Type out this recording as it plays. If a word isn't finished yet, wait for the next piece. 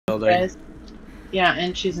building. Yeah,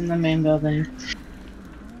 and she's in the main building.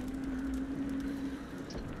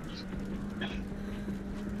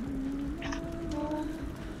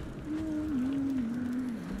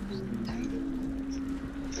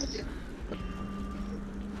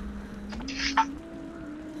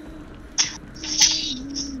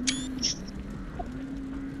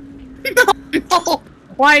 No!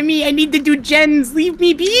 Why me? I need to do gens. Leave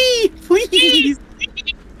me be, please.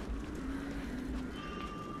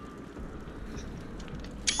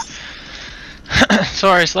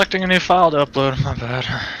 Sorry, selecting a new file to upload. My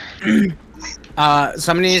bad.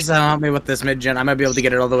 Somebody needs to help me with this mid-gen. I might be able to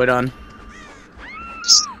get it all the way done.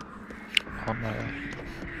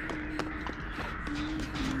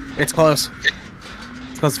 It's close.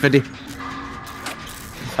 It's close to 50.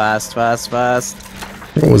 Fast, fast, fast.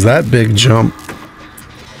 What was that big jump?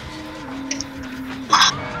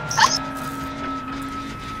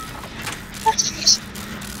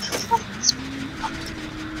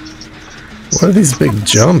 What are these big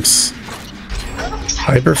jumps?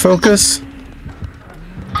 Hyper focus?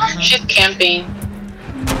 She's camping.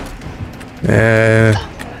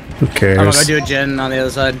 Who cares? I'm gonna go do a gen on the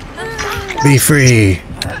other side. Be free.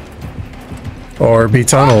 Or be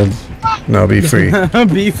tunneled. No, be free.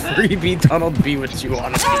 Be free, be tunneled, be what you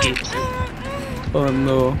want to be. Oh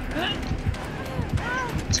no.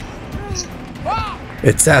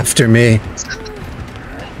 It's after me.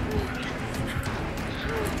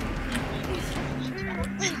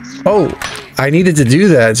 Oh, I needed to do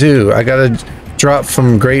that too. I gotta drop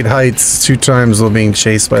from great heights 2 times while being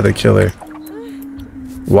chased by the killer.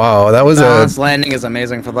 Wow, that was This landing is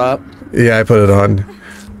amazing for that. Yeah, I put it on.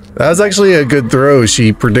 That was actually a good throw.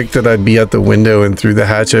 She predicted I'd be at the window and threw the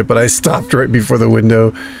hatchet, but I stopped right before the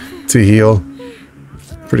window to heal.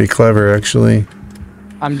 Pretty clever, actually.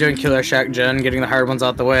 I'm doing Killer Shack gen, getting the hard ones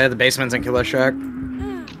out the way. The basement's in Killer Shack.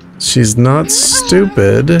 She's not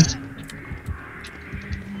stupid.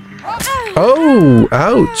 Oh,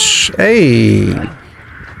 ouch. Hey.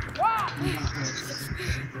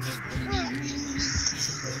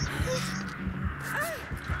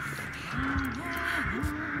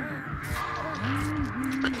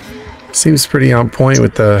 Seems pretty on point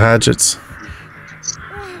with the hatchets.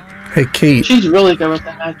 Hey, Kate. She's really good with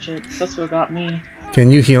the hatchets. That's what got me.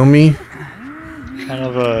 Can you heal me? Kind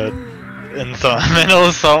of in the middle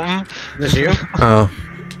of something. This you? Oh.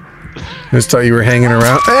 I just thought you were hanging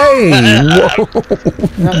around. Hey! Whoa!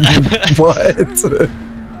 What?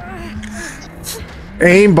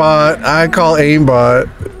 Aimbot. I call aimbot.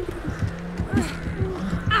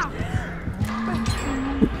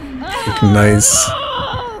 Nice.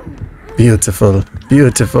 Beautiful.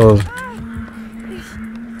 Beautiful.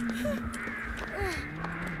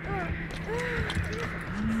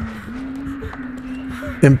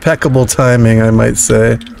 Impeccable timing, I might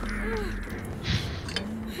say.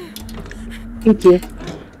 Thank you.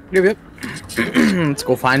 Yep. Let's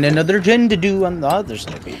go find another gen to do on the other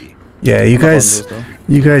side, baby. Yeah, you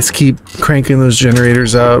guys keep cranking those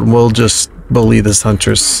generators out and we'll just bully this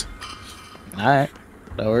Huntress. Alright.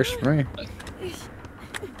 That works for me.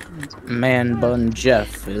 Man Bun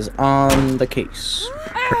Jeff is on the case.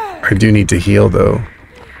 I do need to heal though.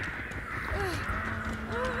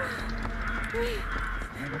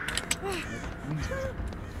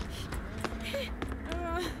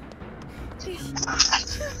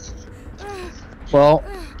 Well,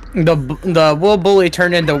 the will bully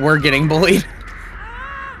turned into we're getting bullied.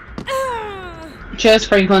 She has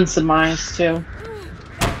Franklin's demise too.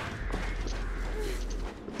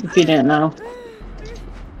 If you didn't know.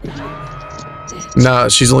 Nah,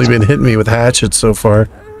 she's only been hitting me with hatchets so far.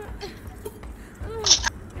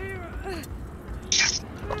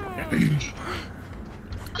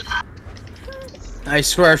 I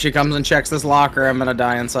swear if she comes and checks this locker, I'm gonna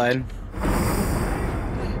die inside.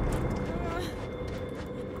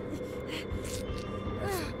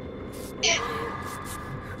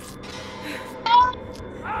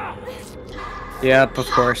 Yep, of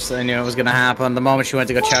course. I knew it was gonna happen. The moment she went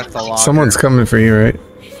to go check the locker. Someone's coming for you, right?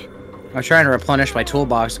 I was trying to replenish my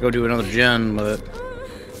toolbox to go do another gen with it.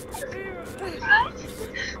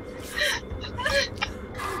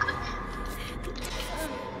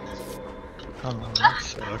 Oh, that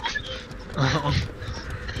sucks.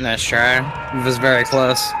 Nice try. It was very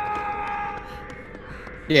close.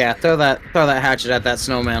 Yeah, throw that hatchet at that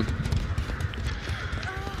snowman.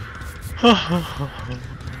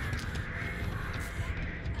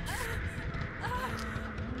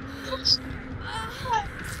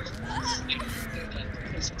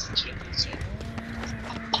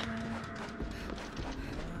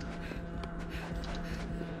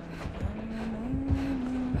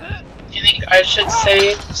 I should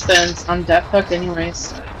save since I'm death hook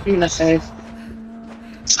anyways. I'm gonna save.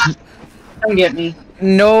 Come get me.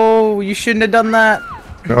 No, you shouldn't have done that.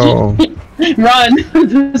 Oh. Run!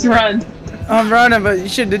 Just run. I'm running, but you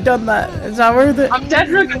shouldn't have done that. It's not worth it. I'm death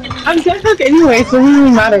hook. I'm death hook anyway, so it doesn't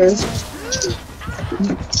even matter.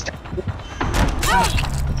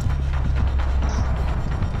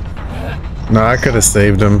 No, I could have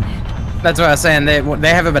saved him. That's what I was saying. They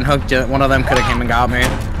haven't been hooked yet. One of them could have came and got me.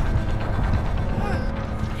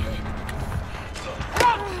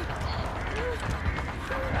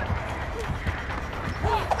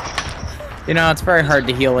 You know, it's very hard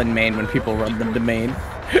to heal in main when people run them to main.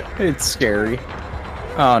 It's scary.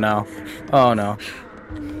 Oh no. Oh no.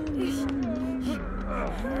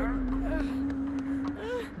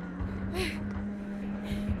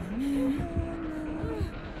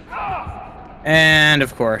 And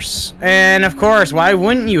of course, why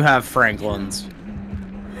wouldn't you have Franklin's?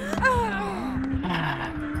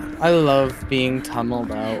 I love being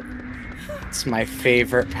tunneled out. It's my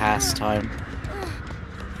favorite pastime.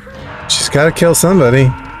 She's gotta kill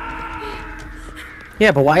somebody.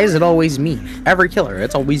 Yeah, but why is it always me? Every killer,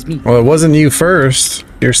 it's always me. Well, it wasn't you first.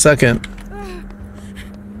 You're second.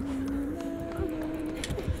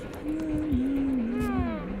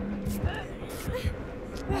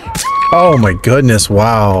 Oh my goodness,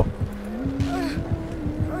 wow.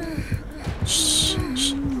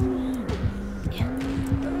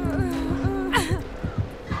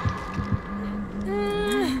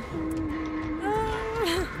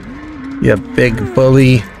 You big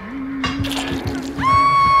bully.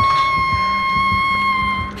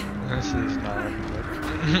 This is not good.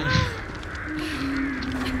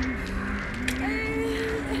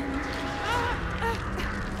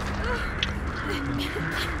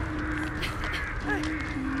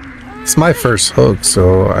 It's my first hook,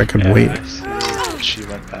 so I could Yeah, wait. I see. She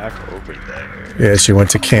went back over there. Yeah, she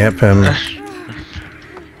went to camp him.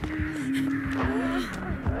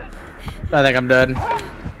 I think I'm dead.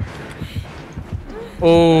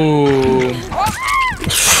 Oh.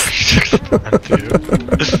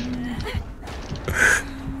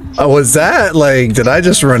 Was that like? Did I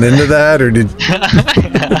just run into that, or did? Look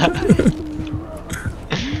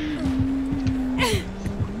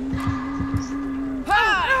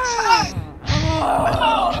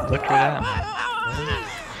at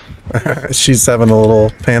that. She's having a little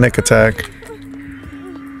panic attack.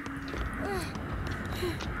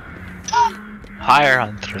 Higher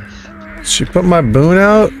Huntress. She put my boon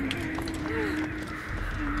out?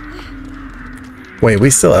 Wait,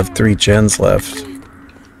 we still have 3 gens left.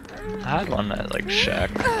 I had one that like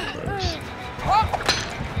shack close.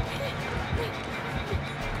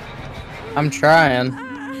 I'm trying.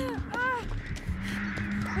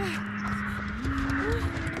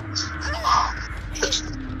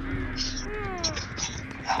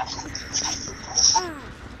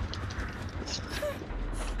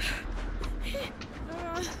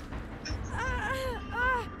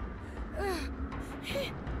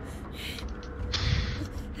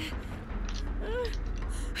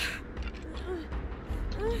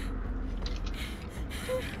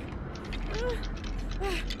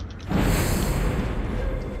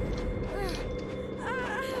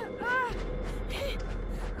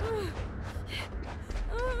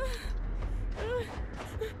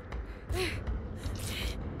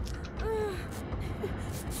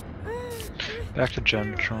 Back to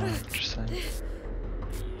Gemtron, just saying.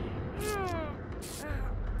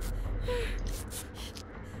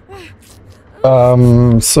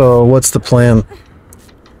 So what's the plan?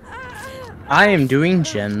 I am doing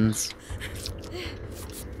gens.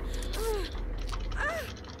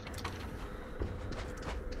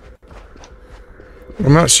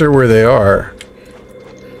 I'm not sure where they are.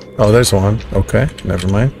 Oh, there's one. Okay, never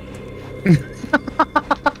mind.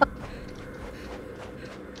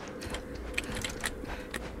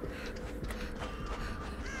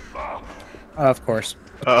 Of course.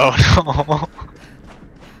 Oh no.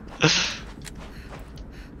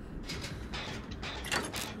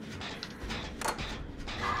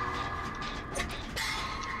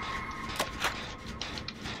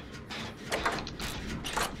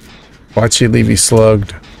 Why'd she leave you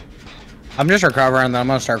slugged? I'm just recovering, then I'm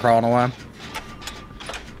gonna start crawling away.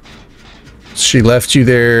 She left you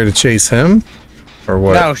there to chase him? Or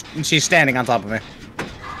what? No, she's standing on top of me.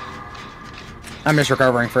 I'm just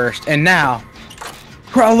recovering first. And now,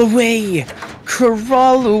 crawl away!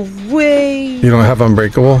 Crawl away! You don't have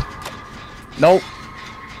Unbreakable? Nope.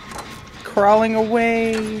 Crawling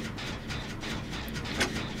away.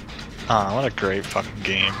 Ah, what a great fucking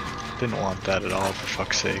game. Didn't want that at all, for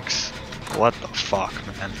fuck's sakes. What the fuck,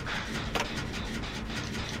 man?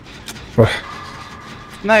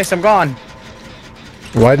 Nice, I'm gone.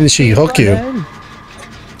 Why did she hook you? Don't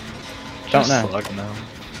Just know. slugging them.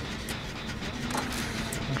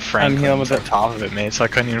 Frank healing was with on top of it, mate, so I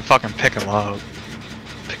couldn't even fucking pick him up.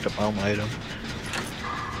 Picked up my own item.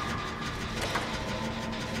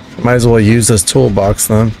 Might as well use this toolbox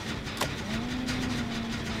then.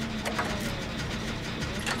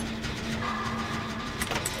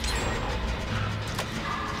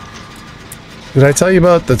 Did I tell you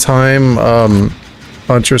about the time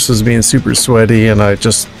Huntress was being super sweaty and I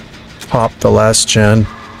just popped the last gen?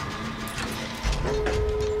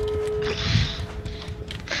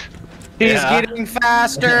 He's getting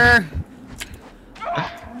faster.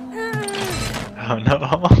 Oh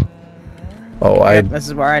no. Oh, Yep, this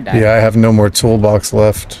is where I died. yeah, I have no more toolbox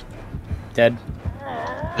left. Dead.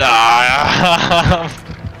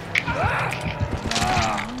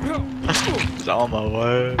 It's on my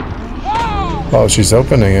way. Oh, she's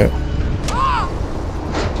opening it.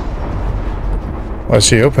 Why'd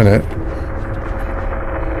she open it?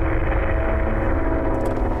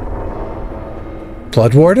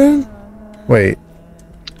 Blood Warden? Wait.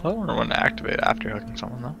 I don't know when to activate after hooking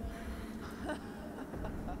someone though.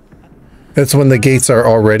 That's when the gates are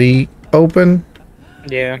already open?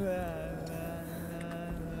 Yeah.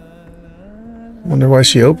 Wonder why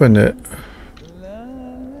she opened it.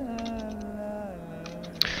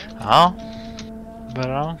 Oh? But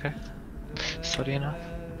okay. So do you know?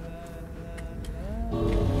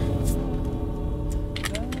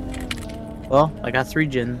 Well, I got 3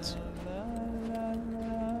 gens.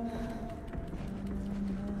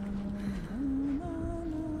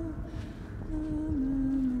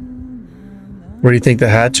 Where do you think the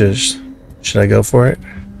hatch is? Should I go for it?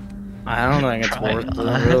 I don't think it's Try worth it,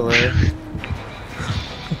 not. really.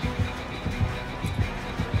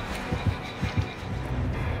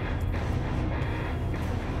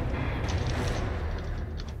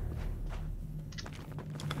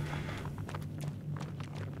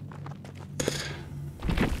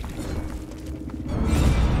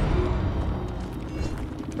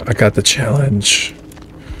 I got the challenge.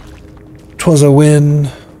 'Twas a win.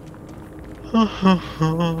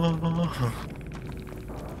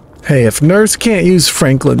 Hey, if Nurse can't use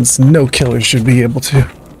Franklin's, no killer should be able to.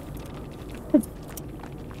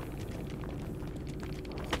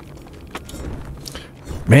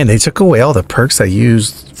 Man, they took away all the perks I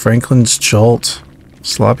used. Franklin's Jolt,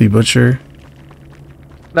 Sloppy Butcher.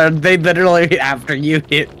 They literally, after you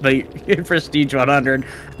hit the Prestige 100, they're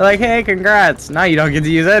like, hey, congrats. Now you don't get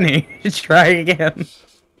to use any. Try again.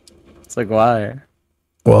 It's like, why?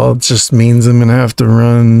 Well, it just means I'm gonna have to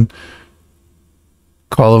run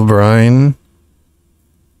Call of Brine,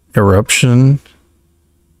 Eruption,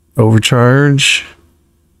 Overcharge,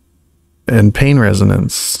 and Pain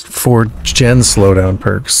Resonance. 4 gen slowdown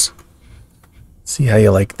perks. See how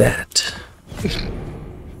you like that.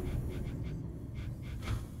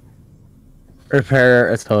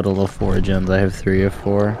 Repair a total of 4 gens. I have 3 of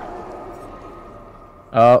 4.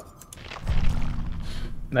 Oh.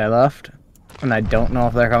 They left. And I don't know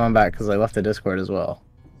if they're coming back because they left the Discord as well.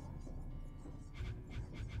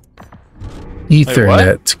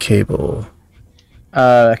 Ethernet cable.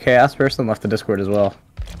 Chaos person left the Discord as well.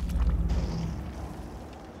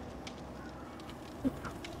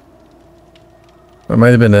 It might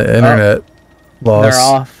have been an internet loss. They're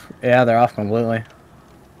off. Yeah, they're off completely.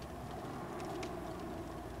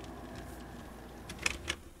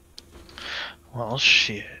 Well,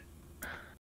 shit.